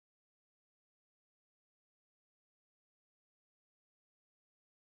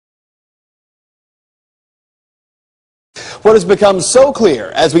What has become so clear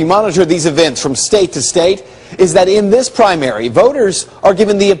as we monitor these events from state to state is that in this primary, voters are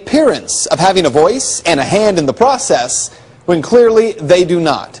given the appearance of having a voice and a hand in the process when clearly they do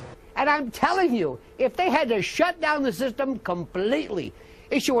not. And I'm telling you, if they had to shut down the system completely,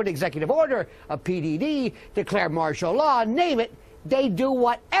 issue an executive order, a PDD, declare martial law, name it, they do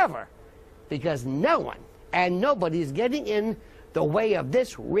whatever. Because no one and nobody's getting in the way of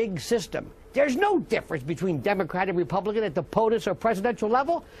this rigged system. There's no difference between Democrat and Republican at the POTUS or presidential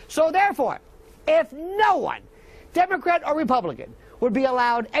level. So therefore, if no one, Democrat or Republican, would be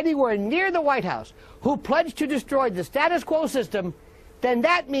allowed anywhere near the White House who pledged to destroy the status quo system, then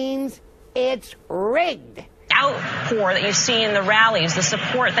that means it's rigged. Outpour that you see in the rallies, the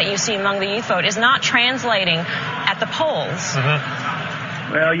support that you see among the youth vote is not translating at the polls.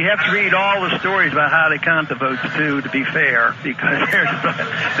 Well, you have to read all the stories about how they count the votes, too, to be fair, because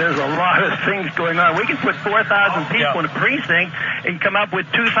there's a lot of things going on. We can put 4,000 people in a precinct and come up with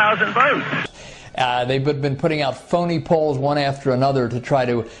 2,000 votes. They've been putting out phony polls one after another to try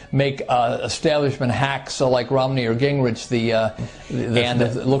to make establishment hacks like Romney or Gingrich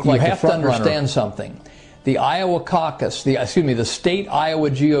look like the front runner. You have to understand something. The Iowa caucus, the state Iowa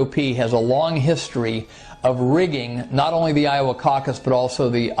GOP has a long history of rigging not only the Iowa caucus but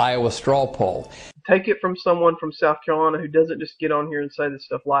also the Iowa straw poll. Take it from someone from South Carolina who doesn't just get on here and say this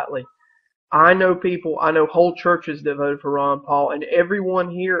stuff lightly. I know people, I know whole churches that voted for Ron Paul, and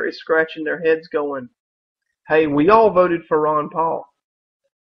everyone here is scratching their heads going, hey, we all voted for Ron Paul.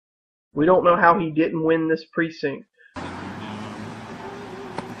 We don't know how he didn't win this precinct. It's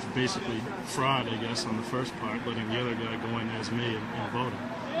basically fraud, I guess, on the first part, letting the other guy go in as me and voting.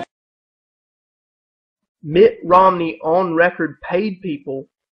 Mitt Romney on record paid people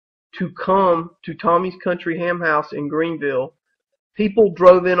to come to Tommy's Country Ham House in Greenville. People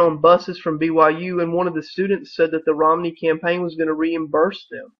drove in on buses from BYU, and one of the students said that the Romney campaign was going to reimburse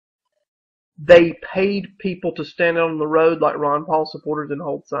them. They paid people to stand out on the road like Ron Paul supporters and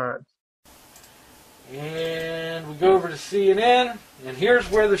hold signs. And we go over to CNN, and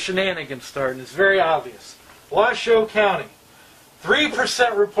here's where the shenanigans start, and it's very obvious. Washoe County,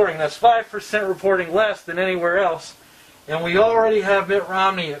 3% reporting. That's 5% reporting less than anywhere else. And we already have Mitt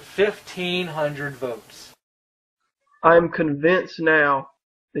Romney at 1,500 votes. I'm convinced now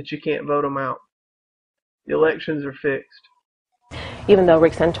that you can't vote them out. The elections are fixed. Even though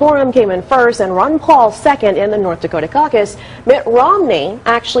Rick Santorum came in first and Ron Paul second in the North Dakota caucus, Mitt Romney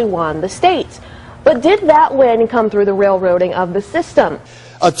actually won the state. But did that win come through the railroading of the system?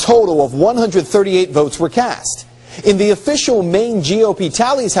 A total of 138 votes were cast. In the official Maine GOP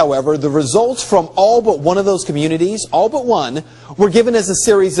tallies, however, the results from all but one of those communities, all but one, were given as a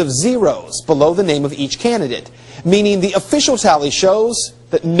series of zeros below the name of each candidate, meaning the official tally shows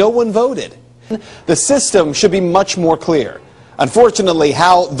that no one voted. The system should be much more clear. Unfortunately,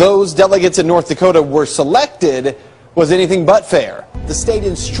 how those delegates in North Dakota were selected was anything but fair. The state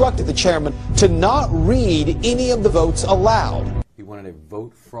instructed the chairman to not read any of the votes aloud. He wanted a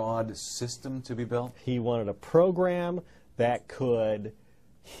vote fraud system to be built? He wanted a program that could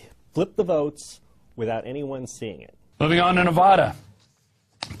flip the votes without anyone seeing it. Moving on to Nevada.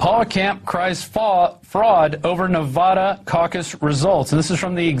 Paul Camp cries fraud over Nevada caucus results. And this is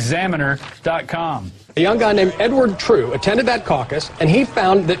from the Examiner.com. A young guy named Edward True attended that caucus, and he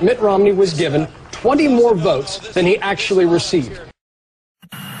found that Mitt Romney was given 20 more votes than he actually received.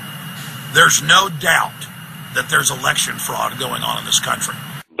 There's no doubt that there's election fraud going on in this country.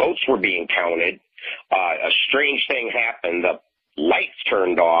 Votes were being counted. A strange thing happened. The lights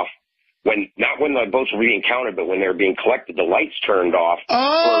turned off. Not when the votes were being counted, but when they were being collected, the lights turned off.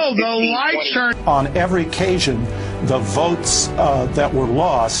 Oh, the lights turned on every occasion. The votes that were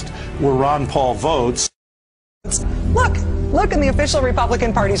lost were Ron Paul votes. Look in the official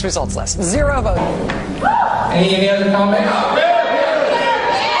Republican Party's results list. 0 votes. Any other comments?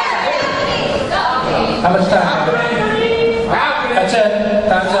 How much time? That's it.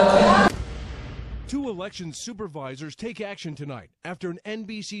 Time's up. 2 election supervisors take action tonight after an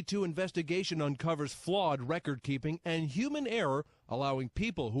NBC2 investigation uncovers flawed record-keeping and human error, allowing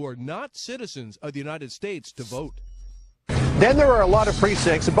people who are not citizens of the United States to vote. Then there are a lot of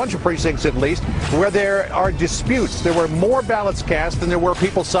precincts, a bunch of precincts at least, where there are disputes. There were more ballots cast than there were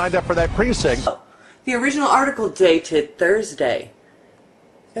people signed up for that precinct. The original article dated Thursday,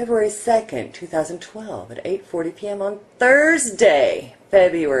 February 2nd, 2012 at 8:40 p.m. on Thursday,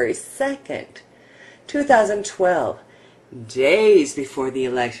 February 2nd, 2012, days before the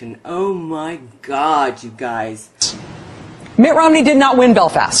election. Oh my God, you guys. Mitt Romney did not win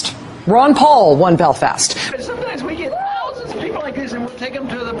Belfast. Ron Paul won Belfast. Sometimes we get thousands of people like this, and we'll take them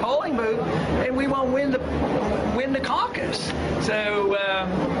to the polling booth, and we won't win the caucus. So,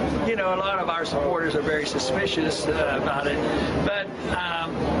 you know, a lot of our supporters are very suspicious about it. But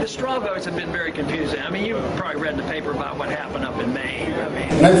the straw votes have been very confusing. I mean, you've probably read the paper about what happened up in Maine. I mean,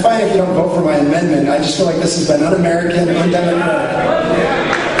 and I'm fine if you don't vote for my amendment. I just feel like this has been un-American,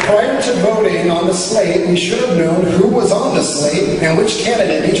 undemocratic. Prior to voting on the slate, we should have known who was on the slate and which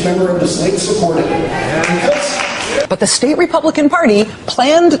candidate each member of the slate supported. But the state Republican Party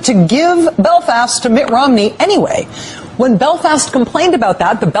planned to give Belfast to Mitt Romney anyway. When Belfast complained about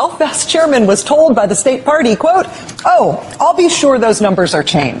that, the Belfast chairman was told by the state party, quote, "Oh, I'll be sure those numbers are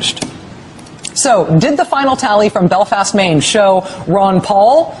changed." So, did the final tally from Belfast, Maine show Ron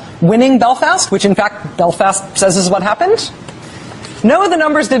Paul winning Belfast, which in fact Belfast says is what happened? No, the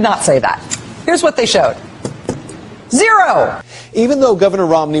numbers did not say that. Here's what they showed. 0. Even though Governor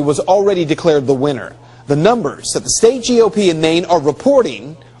Romney was already declared the winner, the numbers that the state GOP in Maine are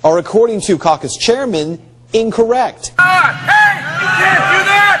reporting are, according to caucus chairman, incorrect. Hey, you can't do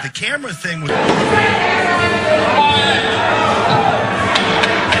that! The camera thing was...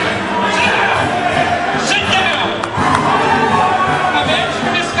 Sit down! I'm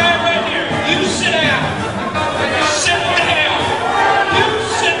asking this guy right here. You sit down! Sit down! You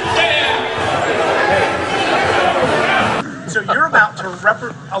sit down! So you're about to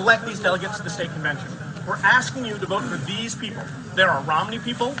elect these delegates to the state convention. We're asking you to vote for these people. There are Romney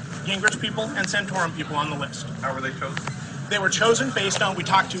people, Gingrich people, and Santorum people on the list. How were they chosen? They were chosen based on, we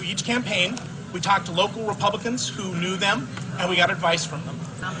talked to each campaign, we talked to local Republicans who knew them, and we got advice from them.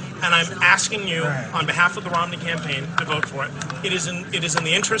 And I'm asking you, on behalf of the Romney campaign, to vote for it. It is in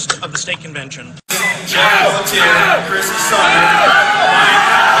the interest of the state convention.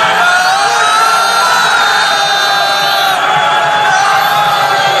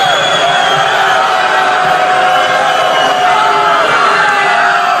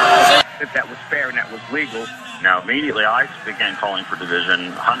 That was fair and that was legal. Now, immediately I began calling for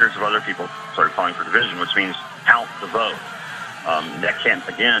division. Hundreds of other people started calling for division, which means count the vote. That can't,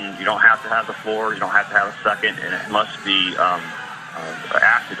 again, you don't have to have the floor, you don't have to have a second, and it must be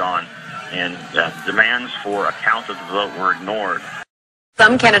acted on. And demands for a count of the vote were ignored.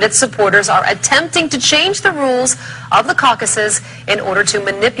 Some candidates' supporters are attempting to change the rules of the caucuses in order to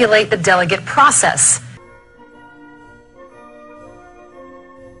manipulate the delegate process.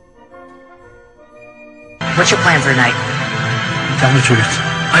 What's your plan for tonight? Tell the truth.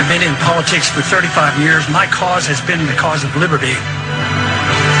 I've been in politics for 35 years. My cause has been the cause of liberty.